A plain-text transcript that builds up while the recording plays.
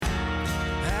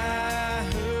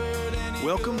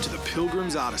Welcome to the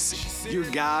Pilgrim's Odyssey, your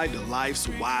guide to life's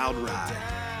wild ride.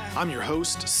 I'm your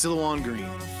host, Silouan Green.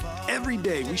 Every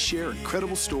day we share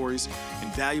incredible stories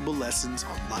and valuable lessons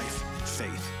on life and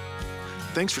faith.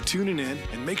 Thanks for tuning in,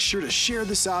 and make sure to share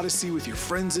this Odyssey with your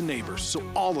friends and neighbors so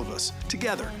all of us,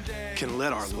 together, can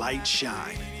let our light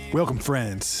shine. Welcome,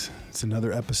 friends. It's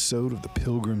another episode of the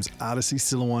Pilgrim's Odyssey.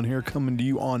 Silouan here, coming to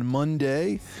you on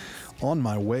Monday on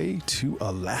my way to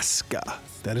Alaska.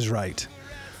 That is right.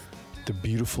 The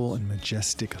beautiful and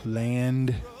majestic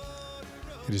land.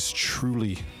 It is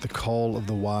truly the call of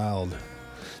the wild.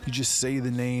 You just say the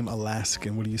name Alaska,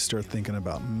 and what do you start thinking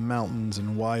about? Mountains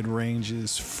and wide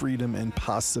ranges, freedom and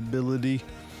possibility.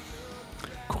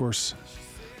 Of course,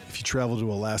 if you travel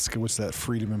to Alaska, what's that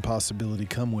freedom and possibility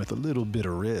come with? A little bit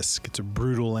of risk. It's a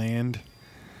brutal land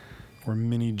where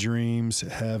many dreams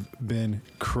have been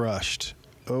crushed.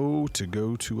 Oh, to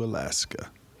go to Alaska.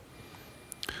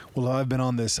 Well, I've been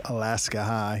on this Alaska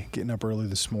high, getting up early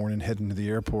this morning, heading to the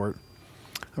airport.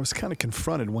 I was kind of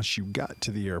confronted once you got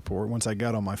to the airport, once I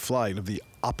got on my flight, of the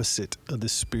opposite of the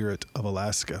spirit of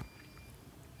Alaska.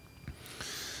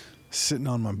 Sitting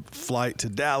on my flight to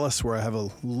Dallas, where I have a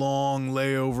long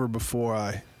layover before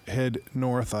I head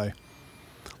north, I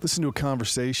listened to a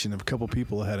conversation of a couple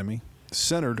people ahead of me,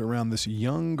 centered around this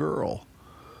young girl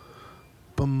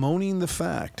bemoaning the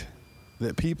fact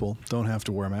that people don't have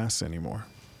to wear masks anymore.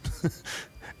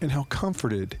 And how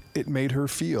comforted it made her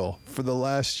feel for the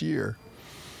last year.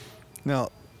 Now,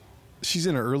 she's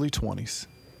in her early 20s.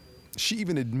 She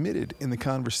even admitted in the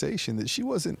conversation that she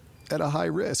wasn't at a high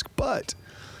risk, but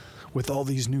with all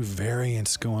these new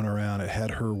variants going around, it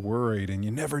had her worried, and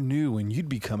you never knew when you'd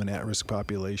become an at-risk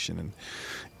population. And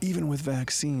even with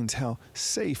vaccines, how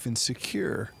safe and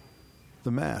secure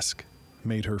the mask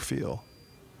made her feel.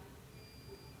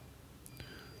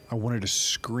 I wanted to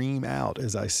scream out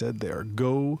as I said there,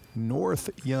 "Go north,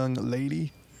 young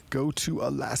lady. Go to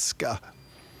Alaska."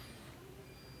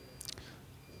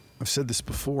 I've said this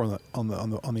before on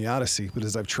the Odyssey, but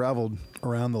as I've traveled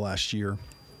around the last year,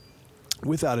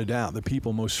 without a doubt, the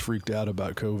people most freaked out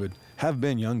about COVID have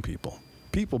been young people.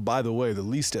 People, by the way, the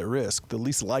least at risk, the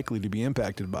least likely to be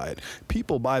impacted by it.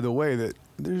 People, by the way, that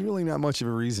there's really not much of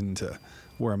a reason to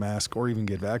wear a mask or even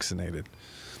get vaccinated.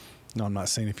 Now, I'm not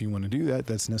saying if you want to do that,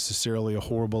 that's necessarily a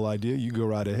horrible idea. You go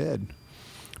right ahead.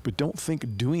 But don't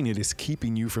think doing it is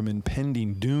keeping you from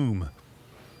impending doom.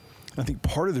 I think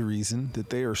part of the reason that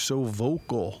they are so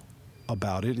vocal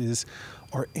about it is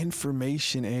our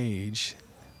information age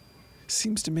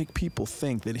seems to make people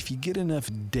think that if you get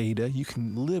enough data, you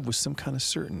can live with some kind of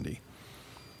certainty.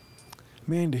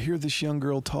 Man, to hear this young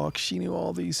girl talk, she knew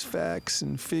all these facts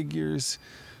and figures.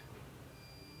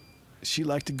 She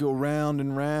liked to go round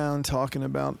and round talking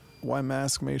about why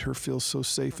masks made her feel so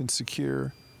safe and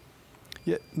secure.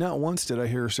 Yet not once did I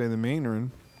hear her say the main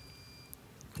one,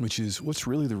 which is, what's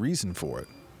really the reason for it?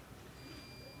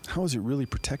 How is it really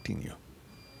protecting you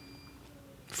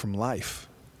from life?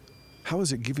 How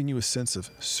is it giving you a sense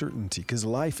of certainty? Because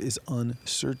life is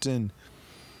uncertain.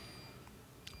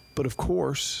 But of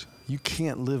course, you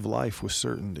can't live life with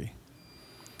certainty.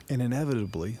 And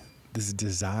inevitably, this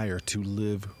desire to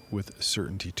live with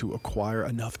certainty, to acquire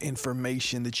enough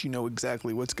information that you know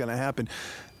exactly what's going to happen,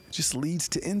 just leads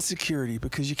to insecurity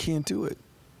because you can't do it.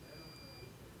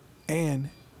 And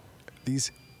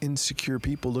these insecure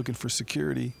people looking for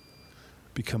security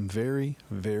become very,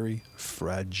 very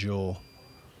fragile.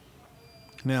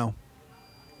 Now,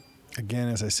 again,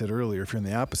 as I said earlier, if you're on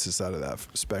the opposite side of that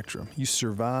spectrum, you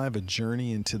survive a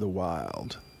journey into the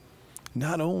wild.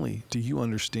 Not only do you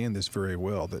understand this very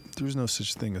well, that there's no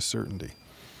such thing as certainty,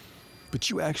 but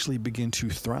you actually begin to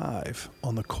thrive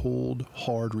on the cold,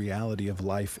 hard reality of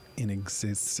life in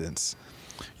existence.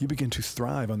 You begin to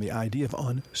thrive on the idea of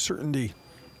uncertainty.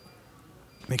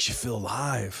 Makes you feel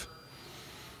alive.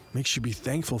 Makes you be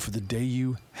thankful for the day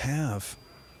you have.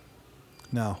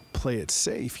 Now, play it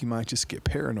safe, you might just get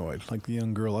paranoid, like the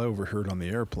young girl I overheard on the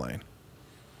airplane.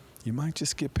 You might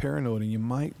just get paranoid, and you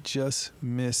might just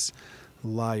miss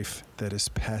life that is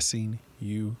passing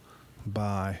you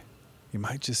by. You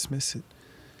might just miss it.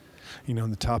 You know,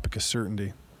 on the topic of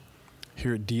certainty,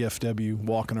 here at DFW,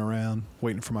 walking around,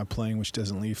 waiting for my plane, which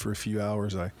doesn't leave for a few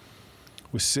hours, I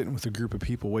was sitting with a group of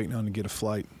people waiting on to get a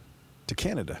flight to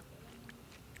Canada.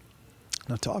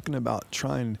 Now, talking about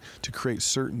trying to create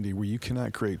certainty where you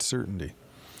cannot create certainty.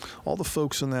 All the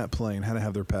folks on that plane had to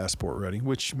have their passport ready,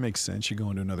 which makes sense. You go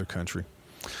into another country.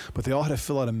 But they all had to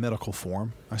fill out a medical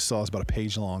form. I saw it was about a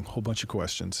page long, a whole bunch of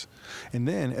questions. And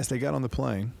then as they got on the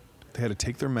plane, they had to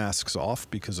take their masks off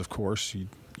because, of course, you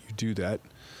do that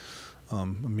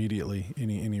immediately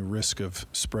any risk of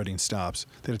spreading stops.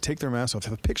 They had to take their masks off,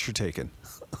 have a picture taken,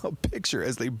 a picture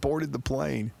as they boarded the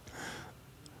plane,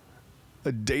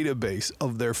 a database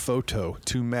of their photo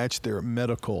to match their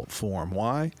medical form.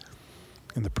 Why?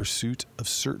 In the pursuit of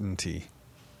certainty,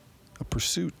 a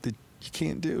pursuit that you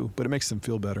can't do, but it makes them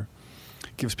feel better.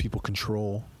 It gives people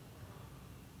control,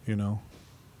 you know.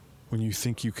 When you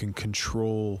think you can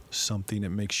control something, it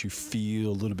makes you feel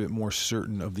a little bit more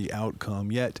certain of the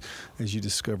outcome. Yet, as you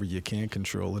discover you can't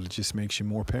control it, it just makes you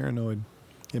more paranoid.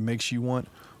 It makes you want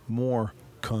more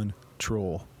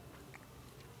control.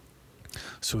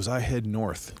 So as I head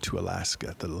north to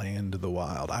Alaska, the land of the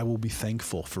wild, I will be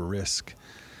thankful for risk.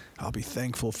 I'll be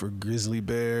thankful for grizzly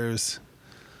bears,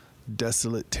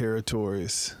 desolate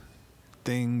territories,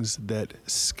 things that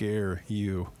scare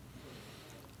you.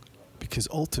 Because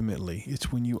ultimately,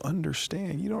 it's when you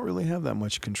understand you don't really have that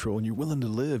much control and you're willing to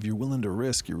live, you're willing to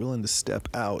risk, you're willing to step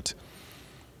out,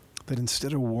 that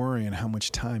instead of worrying how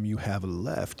much time you have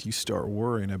left, you start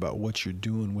worrying about what you're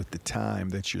doing with the time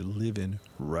that you're living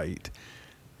right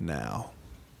now.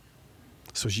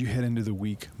 So as you head into the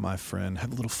week, my friend,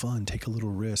 have a little fun, take a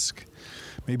little risk.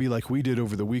 Maybe like we did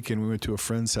over the weekend, we went to a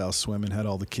friend's house swimming, had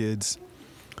all the kids.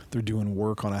 They're doing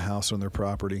work on a house on their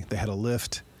property. They had a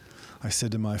lift. I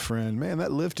said to my friend, man,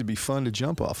 that lift would be fun to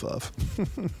jump off of.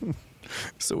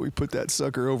 So we put that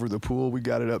sucker over the pool. We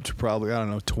got it up to probably,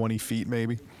 20 feet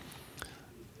maybe,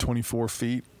 24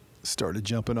 feet. Started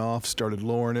jumping off, started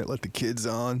lowering it, let the kids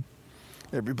on.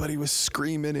 Everybody was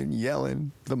screaming and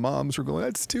yelling. The moms were going,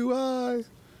 that's too high.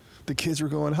 The kids were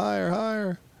going, higher,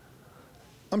 higher.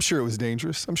 I'm sure it was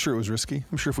dangerous. I'm sure it was risky.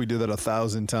 I'm sure if we did that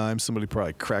 1,000 times, somebody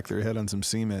probably cracked their head on some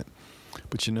cement.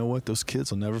 But you know what? Those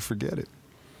kids will never forget it.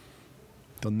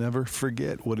 They'll never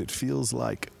forget what it feels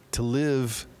like to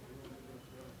live.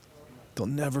 They'll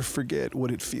never forget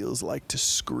what it feels like to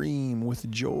scream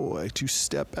with joy, to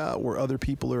step out where other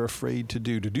people are afraid to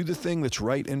do the thing that's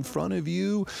right in front of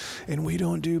you, and we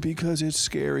don't do because it's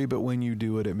scary, but when you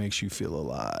do it, it makes you feel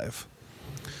alive.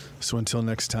 So until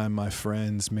next time, my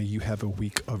friends, may you have a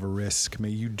week of risk. May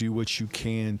you do what you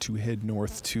can to head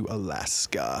north to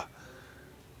Alaska.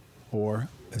 Or,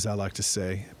 as I like to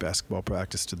say, basketball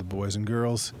practice to the boys and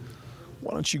girls,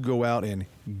 why don't you go out and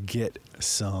get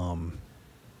some?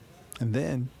 And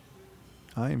then,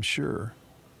 I am sure,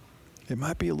 it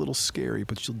might be a little scary,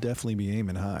 but you'll definitely be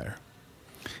aiming higher.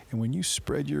 And when you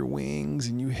spread your wings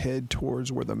and you head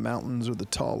towards where the mountains are the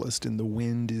tallest and the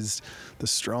wind is the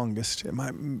strongest, it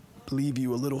might leave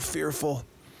you a little fearful.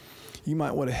 You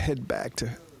might want to head back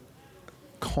to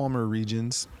calmer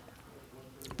regions.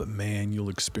 But man, you'll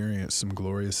experience some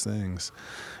glorious things.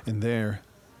 And there,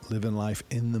 living life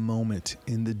in the moment,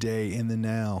 in the day, in the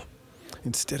now.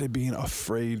 Instead of being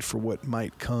afraid for what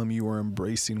might come, you are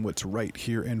embracing what's right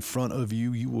here in front of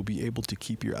you. You will be able to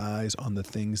keep your eyes on the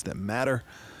things that matter.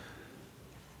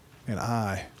 And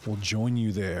I will join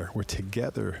you there. We're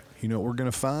together. You know what we're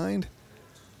going to find?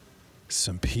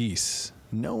 Some peace.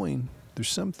 Knowing there's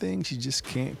some things you just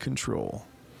can't control.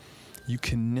 You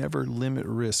can never limit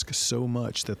risk so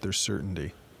much that there's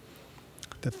certainty.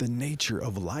 That the nature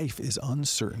of life is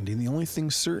uncertainty. And the only thing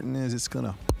certain is it's going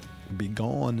to be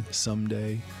gone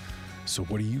someday. So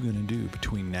what are you going to do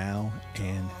between now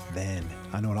and then?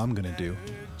 I know what I'm going to do.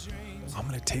 I'm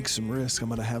going to take some risk. I'm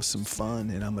going to have some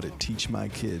fun. And I'm going to teach my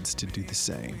kids to do the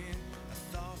same.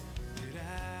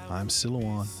 I'm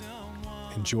Silouan.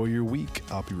 Enjoy your week.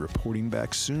 I'll be reporting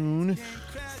back soon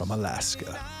from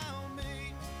Alaska.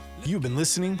 You've been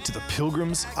listening to The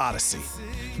Pilgrim's Odyssey.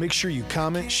 Make sure you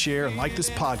comment, share, and like this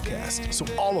podcast so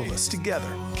all of us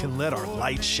together can let our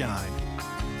light shine.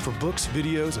 For books,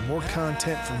 videos, and more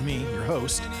content from me, your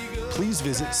host, please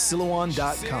visit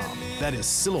Silouan.com. That is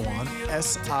Silouan,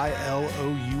 Silouan.com.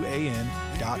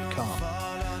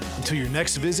 Until your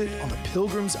next visit on The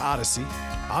Pilgrim's Odyssey,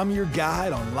 I'm your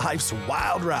guide on life's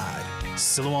wild ride,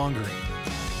 Silouan Green.